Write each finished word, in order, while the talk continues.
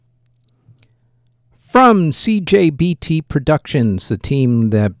From CJBT Productions, the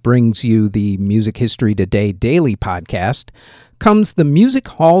team that brings you the Music History Today Daily podcast, comes the Music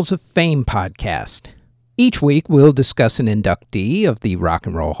Halls of Fame podcast. Each week, we'll discuss an inductee of the Rock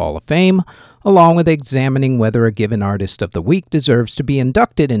and Roll Hall of Fame, along with examining whether a given artist of the week deserves to be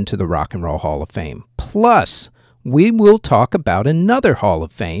inducted into the Rock and Roll Hall of Fame. Plus, we will talk about another Hall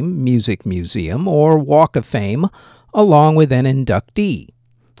of Fame, Music Museum, or Walk of Fame, along with an inductee.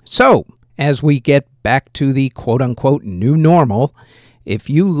 So, as we get back to the quote-unquote new normal, if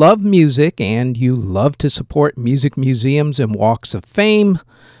you love music and you love to support music museums and walks of fame,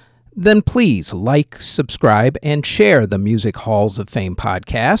 then please like, subscribe, and share the Music Halls of Fame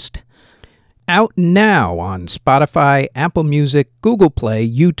podcast. Out now on Spotify, Apple Music, Google Play,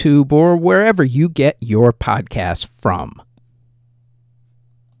 YouTube, or wherever you get your podcasts from.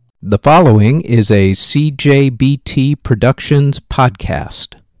 The following is a CJBT Productions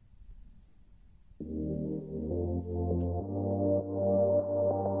podcast.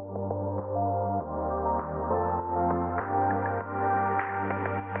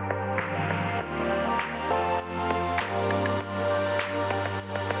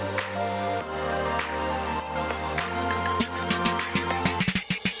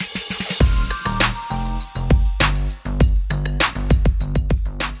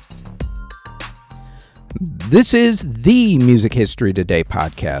 This is the Music History Today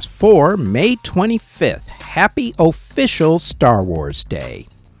podcast for May 25th. Happy official Star Wars Day.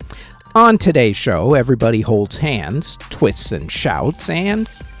 On today's show, everybody holds hands, twists and shouts, and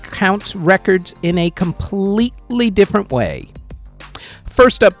counts records in a completely different way.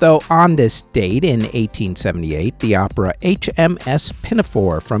 First up, though, on this date in 1878, the opera HMS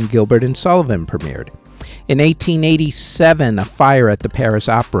Pinafore from Gilbert and Sullivan premiered. In 1887, a fire at the Paris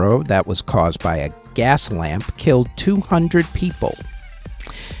Opera that was caused by a gas lamp killed 200 people.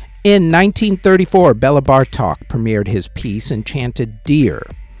 In 1934, Bela Bartok premiered his piece Enchanted Deer.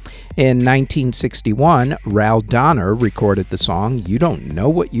 In 1961, Ral Donner recorded the song You Don't Know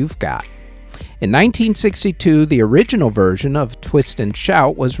What You've Got. In 1962, the original version of Twist and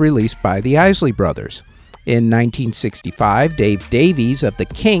Shout was released by the Isley Brothers. In 1965, Dave Davies of the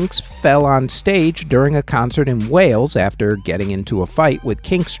Kinks fell on stage during a concert in Wales after getting into a fight with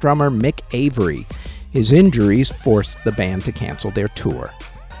Kinks drummer Mick Avery. His injuries forced the band to cancel their tour,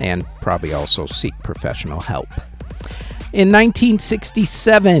 and probably also seek professional help. In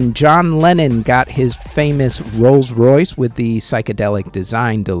 1967, John Lennon got his famous Rolls-Royce with the psychedelic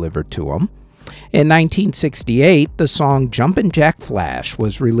design delivered to him. In 1968, the song Jumpin' Jack Flash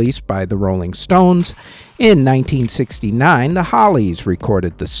was released by the Rolling Stones. In 1969, the Hollies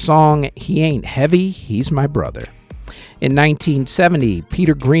recorded the song He Ain't Heavy, He's My Brother. In 1970,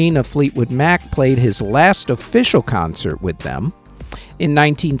 Peter Green of Fleetwood Mac played his last official concert with them. In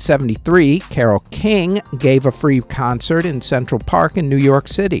 1973, Carole King gave a free concert in Central Park in New York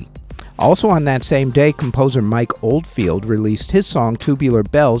City. Also on that same day, composer Mike Oldfield released his song Tubular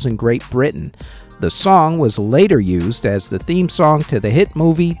Bells in Great Britain. The song was later used as the theme song to the hit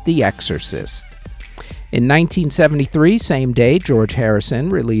movie The Exorcist. In 1973, same day, George Harrison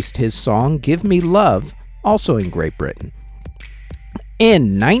released his song Give Me Love, also in Great Britain.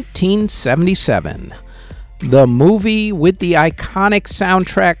 In 1977, the movie with the iconic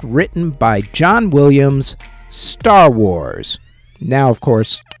soundtrack written by John Williams, Star Wars, now of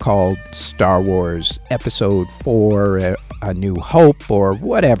course called Star Wars Episode 4, A New Hope, or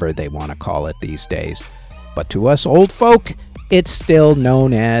whatever they want to call it these days. But to us old folk, it's still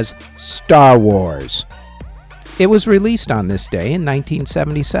known as Star Wars. It was released on this day in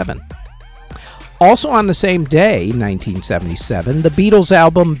 1977. Also on the same day, 1977, the Beatles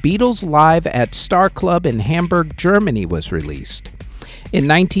album Beatles Live at Star Club in Hamburg, Germany was released. In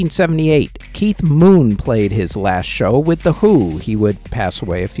 1978, Keith Moon played his last show with The Who. He would pass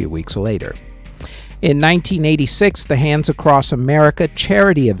away a few weeks later. In 1986, the Hands Across America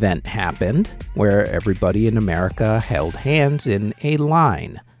charity event happened, where everybody in America held hands in a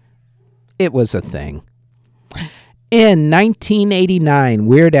line. It was a thing. In 1989,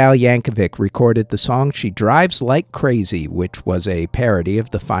 Weird Al Yankovic recorded the song She Drives Like Crazy, which was a parody of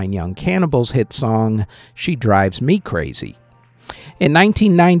the Fine Young Cannibals hit song She Drives Me Crazy. In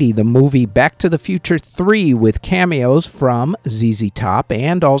 1990, the movie Back to the Future 3 with cameos from ZZ Top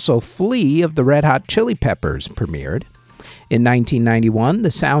and also Flea of the Red Hot Chili Peppers premiered. In 1991, the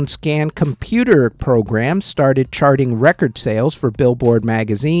SoundScan computer program started charting record sales for Billboard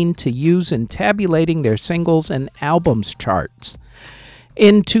magazine to use in tabulating their singles and albums charts.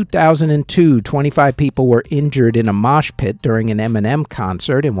 In 2002, 25 people were injured in a mosh pit during an Eminem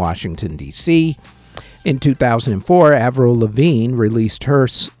concert in Washington, D.C. In 2004, Avril Lavigne released her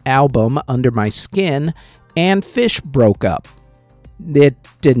album Under My Skin, and Phish broke up. It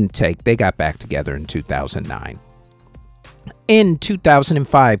didn't take. They got back together in 2009. In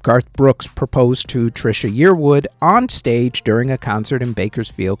 2005, Garth Brooks proposed to Trisha Yearwood on stage during a concert in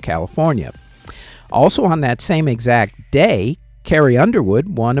Bakersfield, California. Also on that same exact day, Carrie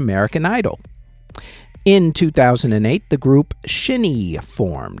Underwood won American Idol. In 2008, the group Shinee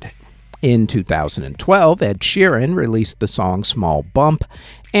formed. In 2012, Ed Sheeran released the song Small Bump,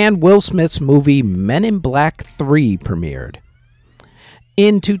 and Will Smith's movie Men in Black 3 premiered.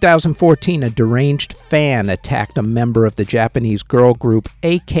 In 2014, a deranged fan attacked a member of the Japanese girl group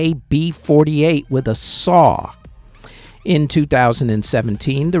AKB48 with a saw. In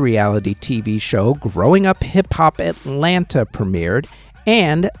 2017, the reality TV show Growing Up Hip Hop Atlanta premiered,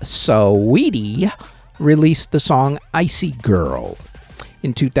 and Saweetie released the song Icy Girl.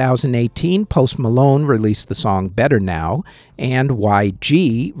 In 2018, Post Malone released the song Better Now, and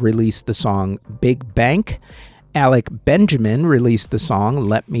YG released the song Big Bank. Alec Benjamin released the song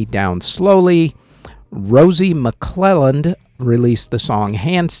Let Me Down Slowly. Rosie McClelland released the song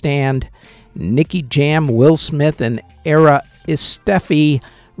Handstand. Nicky Jam, Will Smith, and Era Estefy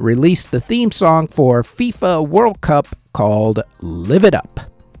released the theme song for FIFA World Cup called Live It Up.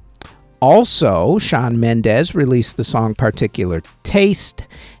 Also, Shawn Mendes released the song Particular Taste,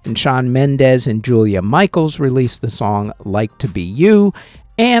 and Shawn Mendes and Julia Michaels released the song Like to Be You,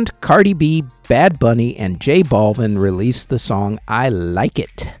 and Cardi B, Bad Bunny, and J Balvin released the song I Like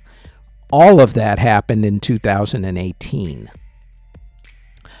It. All of that happened in 2018.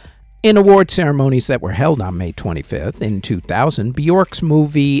 In award ceremonies that were held on May 25th, in 2000, Bjork's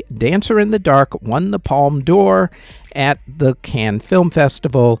movie Dancer in the Dark won the Palme d'Or at the Cannes Film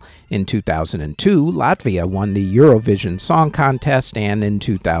Festival. In 2002, Latvia won the Eurovision Song Contest, and in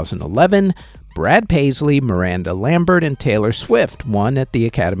 2011, Brad Paisley, Miranda Lambert, and Taylor Swift won at the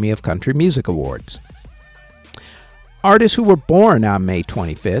Academy of Country Music Awards. Artists who were born on May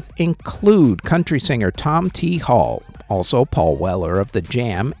 25th include country singer Tom T. Hall, also Paul Weller of The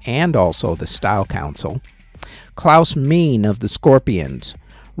Jam and also the Style Council, Klaus Meine of the Scorpions,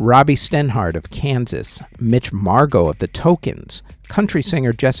 Robbie Stenhart of Kansas, Mitch Margo of the Tokens, country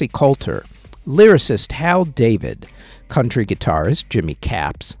singer Jesse Coulter, lyricist Hal David, country guitarist Jimmy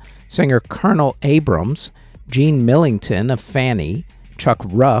Capps, singer Colonel Abrams, Gene Millington of Fanny, Chuck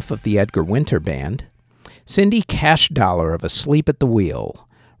Ruff of the Edgar Winter Band, Cindy Cash Dollar of Asleep at the Wheel,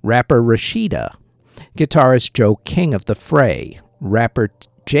 rapper Rashida, guitarist Joe King of The Fray, rapper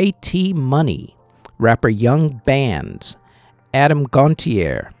J.T. Money, rapper Young Bands, Adam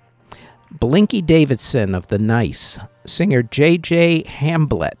Gontier, Blinky Davidson of The Nice, singer J.J.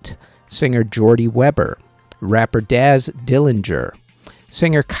 Hamblett, singer Jordy Weber, rapper Daz Dillinger,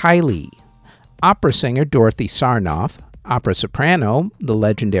 singer Kylie, opera singer Dorothy Sarnoff, opera soprano, the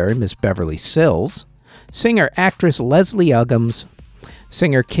legendary Miss Beverly Sills, singer-actress Leslie Uggams,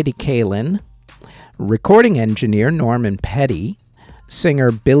 singer Kitty Kalin, recording engineer Norman Petty,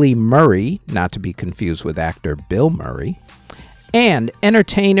 singer Billy Murray, not to be confused with actor Bill Murray, and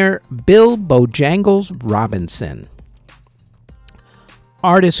entertainer Bill Bojangles Robinson.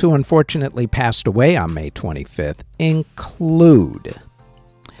 Artists who unfortunately passed away on May 25th include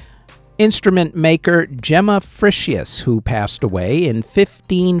instrument maker Gemma Fritius, who passed away in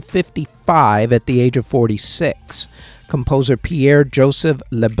 1555 at the age of 46. Composer Pierre-Joseph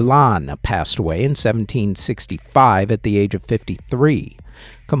Leblanc passed away in 1765 at the age of 53.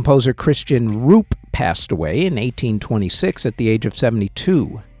 Composer Christian Roop passed away in 1826 at the age of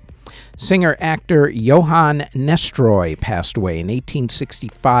 72. Singer-actor Johann Nestroy passed away in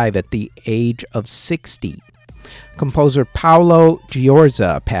 1865 at the age of 60. Composer Paolo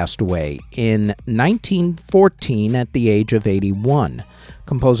Giorza passed away in 1914 at the age of 81.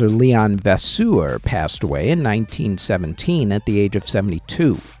 Composer Leon Vasseur passed away in 1917 at the age of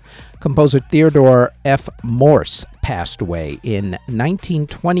 72. Composer Theodore F. Morse passed away in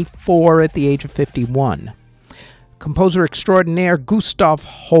 1924 at the age of 51. Composer extraordinaire Gustav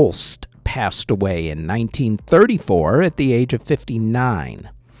Holst passed away in 1934 at the age of 59.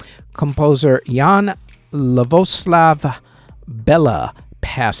 Composer Jan Lavoslav Bela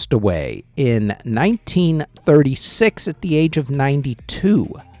passed away in 1936 at the age of 92.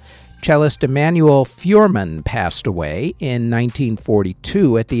 Cellist Emanuel Fuhrmann passed away in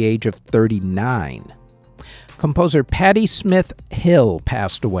 1942 at the age of 39. Composer Patti Smith Hill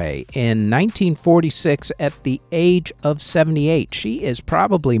passed away in 1946 at the age of 78. She is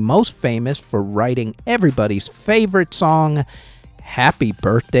probably most famous for writing everybody's favorite song, Happy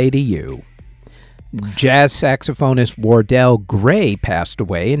Birthday to You. Jazz saxophonist Wardell Gray passed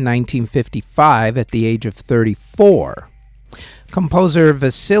away in 1955 at the age of 34. Composer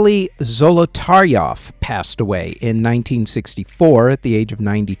Vasily Zolotaryov passed away in 1964 at the age of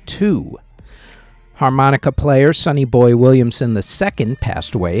 92. Harmonica player Sonny Boy Williamson II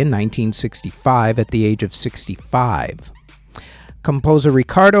passed away in 1965 at the age of 65. Composer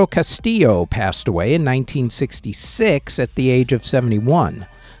Ricardo Castillo passed away in 1966 at the age of 71.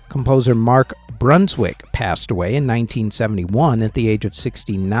 Composer Mark Brunswick passed away in 1971 at the age of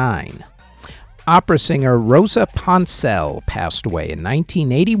 69. Opera singer Rosa Poncel passed away in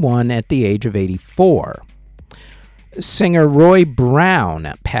 1981 at the age of 84. Singer Roy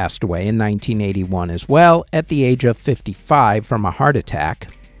Brown passed away in 1981 as well at the age of 55 from a heart attack.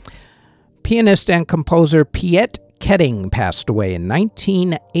 Pianist and composer Piet Ketting passed away in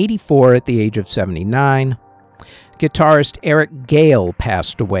 1984 at the age of 79. Guitarist Eric Gale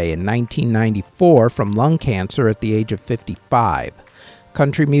passed away in 1994 from lung cancer at the age of 55.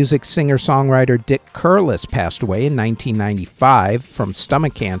 Country music singer-songwriter Dick Curless passed away in 1995 from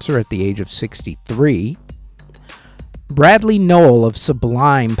stomach cancer at the age of 63. Bradley Nowell of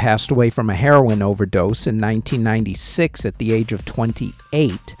Sublime passed away from a heroin overdose in 1996 at the age of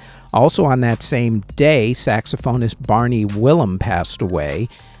 28. Also on that same day, saxophonist Barney Willem passed away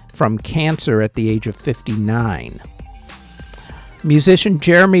from cancer at the age of 59. Musician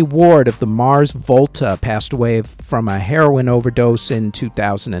Jeremy Ward of the Mars Volta passed away from a heroin overdose in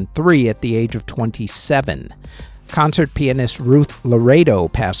 2003 at the age of 27. Concert pianist Ruth Laredo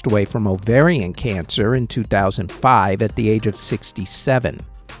passed away from ovarian cancer in 2005 at the age of 67.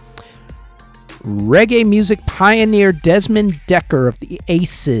 Reggae music pioneer Desmond Decker of the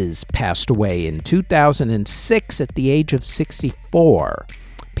Aces passed away in 2006 at the age of 64.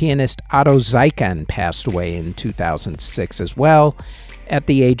 Pianist Otto Zeikan passed away in 2006 as well at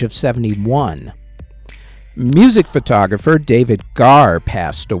the age of 71. Music photographer David Garr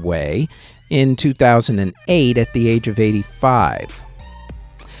passed away in 2008 at the age of 85.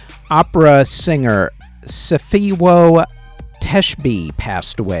 Opera singer Sefiwo Teshbe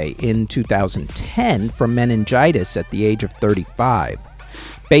passed away in 2010 from meningitis at the age of 35.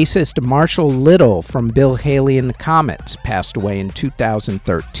 Bassist Marshall Little from Bill Haley and the Comets passed away in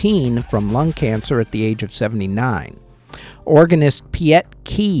 2013 from lung cancer at the age of 79. Organist Piet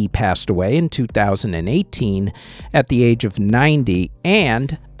Key passed away in 2018 at the age of 90,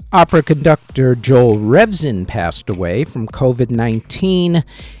 and opera conductor Joel Revzin passed away from COVID-19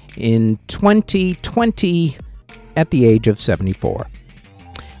 in 2020 at the age of 74.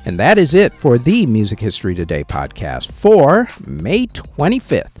 And that is it for the Music History Today podcast for May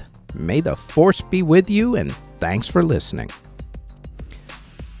 25th. May the force be with you, and thanks for listening.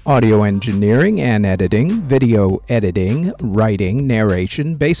 Audio engineering and editing, video editing, writing,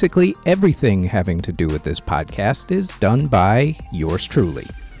 narration, basically everything having to do with this podcast is done by yours truly.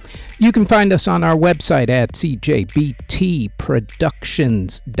 You can find us on our website at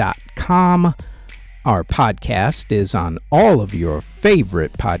cjbtproductions.com. Our podcast is on all of your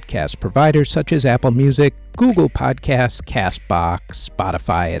favorite podcast providers such as Apple Music, Google Podcasts, CastBox,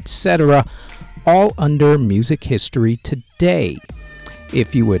 Spotify, etc., all under Music History Today.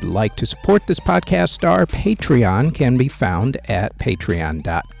 If you would like to support this podcast, our Patreon can be found at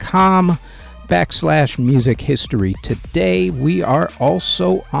patreon.com/Music History Today. We are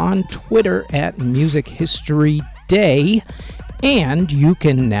also on Twitter at Music History Day. And you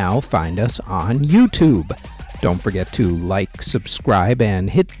can now find us on YouTube. Don't forget to like, subscribe,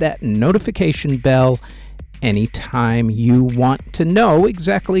 and hit that notification bell anytime you want to know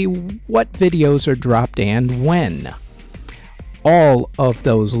exactly what videos are dropped and when. All of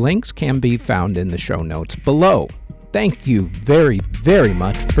those links can be found in the show notes below. Thank you very, very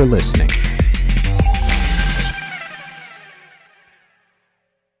much for listening.